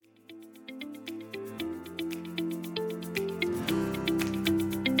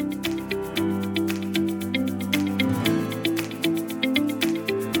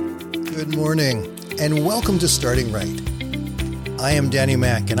morning, and welcome to Starting Right. I am Danny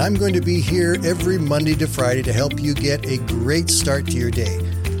Mack, and I'm going to be here every Monday to Friday to help you get a great start to your day.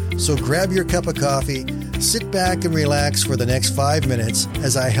 So grab your cup of coffee, sit back and relax for the next 5 minutes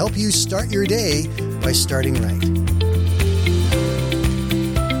as I help you start your day by starting right.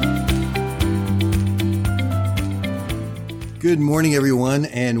 Good morning, everyone,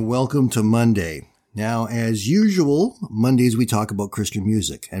 and welcome to Monday. Now, as usual, Mondays we talk about Christian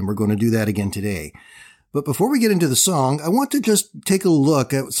music, and we're going to do that again today. But before we get into the song, I want to just take a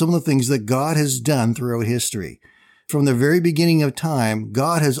look at some of the things that God has done throughout history. From the very beginning of time,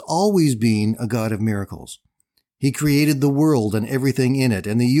 God has always been a God of miracles. He created the world and everything in it,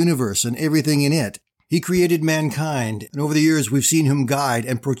 and the universe and everything in it. He created mankind, and over the years we've seen him guide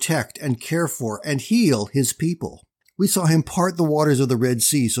and protect and care for and heal his people. We saw him part the waters of the Red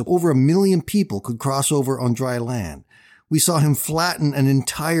Sea so over 1 million people could cross over on dry land. We saw him flatten an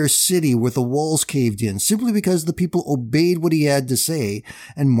entire city with the walls caved in simply because the people obeyed what he had to say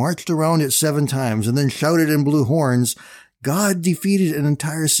and marched around it 7 times and then shouted and blew horns. God defeated an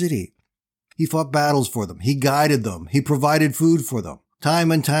entire city. He fought battles for them. He guided them. He provided food for them. Time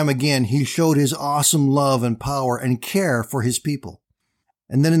and time again, he showed his awesome love and power and care for his people.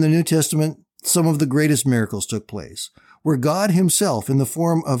 And then in the New Testament, some of the greatest miracles took place, where God himself, in the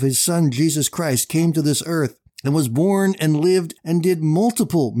form of his son Jesus Christ, came to this earth and was born and lived and did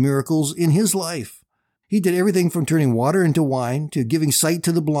multiple miracles in his life. He did everything from turning water into wine, to giving sight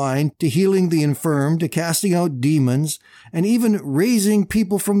to the blind, to healing the infirm, to casting out demons, and even raising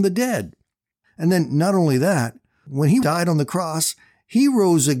people from the dead. And then not only that, when he died on the cross, he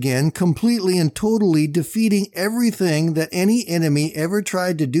rose again completely and totally, defeating everything that any enemy ever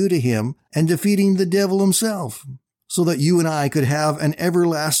tried to do to him and defeating the devil himself, so that you and I could have an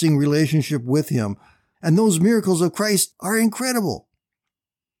everlasting relationship with him. And those miracles of Christ are incredible.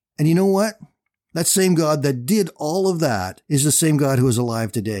 And you know what? That same God that did all of that is the same God who is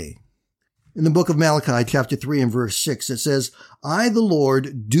alive today. In the book of Malachi, chapter 3 and verse 6, it says, I, the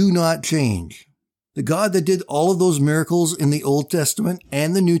Lord, do not change. The God that did all of those miracles in the Old Testament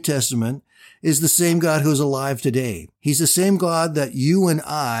and the New Testament is the same God who is alive today. He's the same God that you and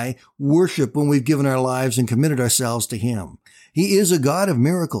I worship when we've given our lives and committed ourselves to him. He is a God of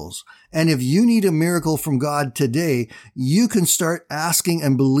miracles. And if you need a miracle from God today, you can start asking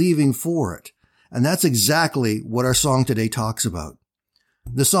and believing for it. And that's exactly what our song today talks about.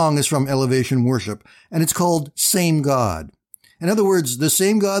 The song is from Elevation Worship, and it's called Same God. In other words, the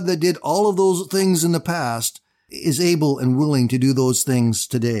same God that did all of those things in the past is able and willing to do those things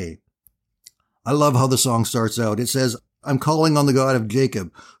today. I love how the song starts out. It says, I'm calling on the God of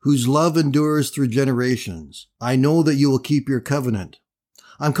Jacob, whose love endures through generations. I know that you will keep your covenant.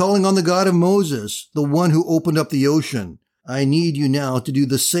 I'm calling on the God of Moses, the one who opened up the ocean. I need you now to do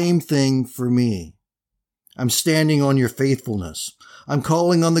the same thing for me. I'm standing on your faithfulness. I'm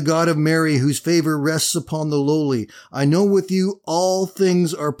calling on the God of Mary, whose favor rests upon the lowly. I know with you all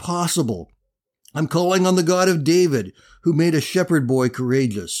things are possible. I'm calling on the God of David, who made a shepherd boy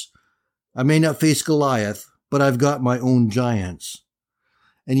courageous. I may not face Goliath, but I've got my own giants.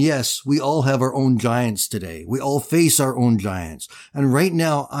 And yes, we all have our own giants today. We all face our own giants. And right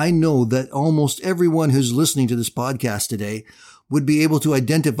now, I know that almost everyone who's listening to this podcast today would be able to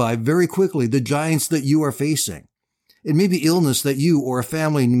identify very quickly the giants that you are facing. It may be illness that you or a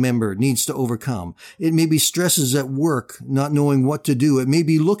family member needs to overcome. It may be stresses at work, not knowing what to do. It may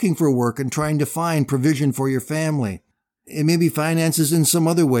be looking for work and trying to find provision for your family. It may be finances in some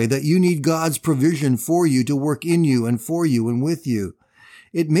other way that you need God's provision for you to work in you and for you and with you.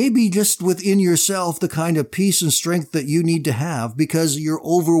 It may be just within yourself the kind of peace and strength that you need to have because you're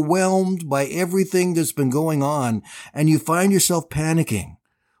overwhelmed by everything that's been going on and you find yourself panicking,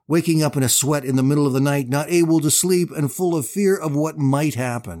 waking up in a sweat in the middle of the night, not able to sleep and full of fear of what might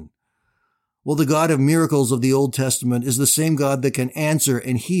happen. Well, the God of miracles of the Old Testament is the same God that can answer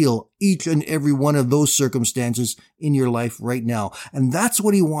and heal each and every one of those circumstances in your life right now. And that's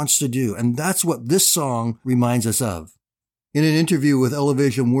what he wants to do. And that's what this song reminds us of. In an interview with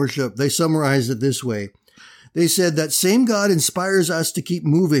Elevation Worship, they summarized it this way. They said that same God inspires us to keep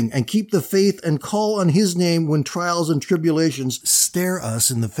moving and keep the faith and call on his name when trials and tribulations stare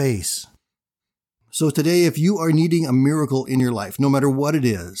us in the face. So today, if you are needing a miracle in your life, no matter what it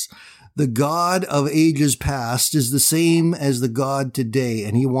is, the God of ages past is the same as the God today,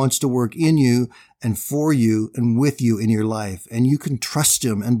 and he wants to work in you and for you and with you in your life, and you can trust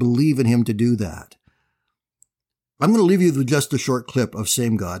him and believe in him to do that. I'm going to leave you with just a short clip of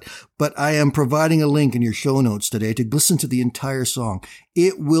Same God, but I am providing a link in your show notes today to listen to the entire song.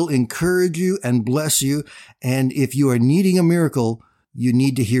 It will encourage you and bless you, and if you are needing a miracle, you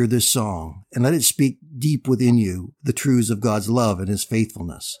need to hear this song and let it speak deep within you the truths of God's love and his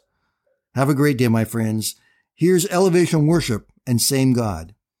faithfulness. Have a great day, my friends. Here's Elevation Worship and Same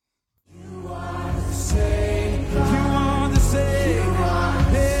God.